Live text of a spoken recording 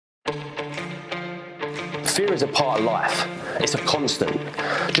Fear is a part of life. It's a constant.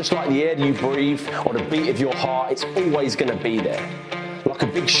 Just like the air that you breathe or the beat of your heart, it's always going to be there. Like a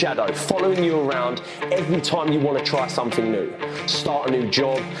big shadow following you around every time you want to try something new. Start a new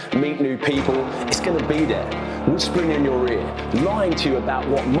job, meet new people, it's going to be there, whispering in your ear, lying to you about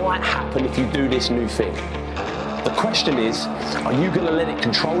what might happen if you do this new thing. The question is, are you going to let it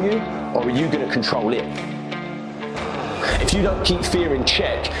control you, or are you going to control it? If you don't keep fear in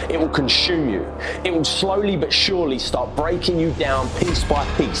check, it will consume you. It will slowly but surely start breaking you down piece by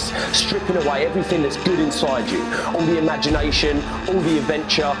piece, stripping away everything that's good inside you. All the imagination, all the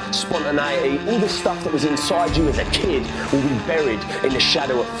adventure, spontaneity, all the stuff that was inside you as a kid will be buried in the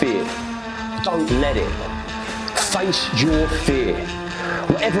shadow of fear. Don't let it. Face your fear.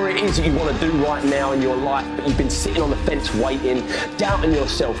 Whatever it is that you want to do right now in your life, but you've been sitting on the fence waiting, doubting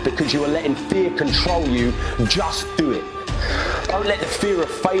yourself because you are letting fear control you, just do it. Don't let the fear of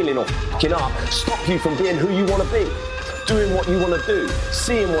failing or f***ing up stop you from being who you want to be, doing what you want to do,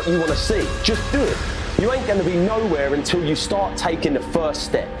 seeing what you want to see. Just do it. You ain't going to be nowhere until you start taking the first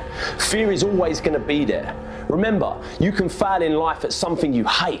step. Fear is always going to be there. Remember, you can fail in life at something you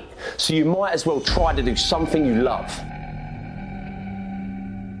hate, so you might as well try to do something you love.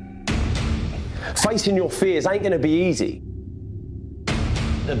 Facing your fears ain't going to be easy.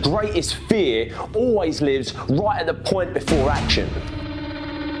 The greatest fear always lives right at the point before action.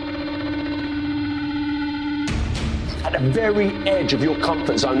 At the very edge of your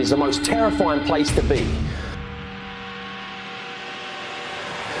comfort zone is the most terrifying place to be.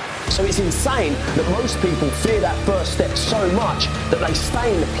 So it's insane that most people fear that first step so much that they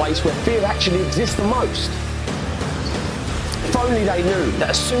stay in the place where fear actually exists the most. If only they knew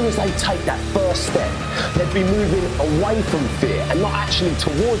that as soon as they take that first step, they'd be moving away from fear and not actually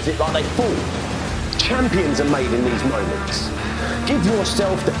towards it like they thought. Champions are made in these moments. Give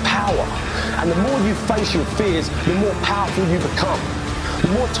yourself the power, and the more you face your fears, the more powerful you become.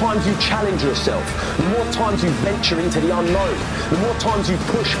 The more times you challenge yourself, the more times you venture into the unknown, the more times you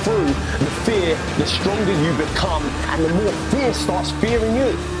push through the fear, the stronger you become, and the more fear starts fearing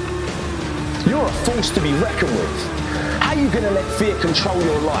you. You're a force to be reckoned with. How are you going to let fear control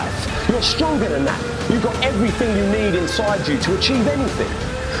your life? You're stronger than that. You've got everything you need inside you to achieve anything.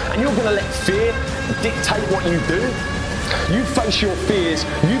 And you're going to let fear dictate what you do? You face your fears,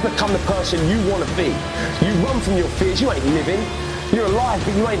 you become the person you want to be. You run from your fears, you ain't living. You're alive,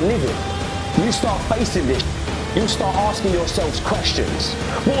 but you ain't living. You start facing this. You'll start asking yourselves questions.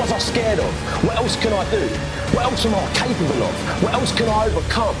 What was I scared of? What else can I do? What else am I capable of? What else can I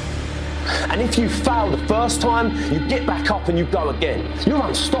overcome? And if you fail the first time, you get back up and you go again. You're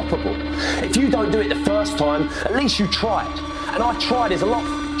unstoppable. If you don't do it the first time, at least you tried. And I tried is a lot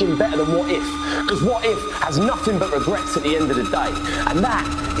better than what if. Because what if has nothing but regrets at the end of the day. And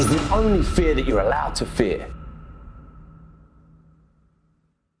that is the only fear that you're allowed to fear.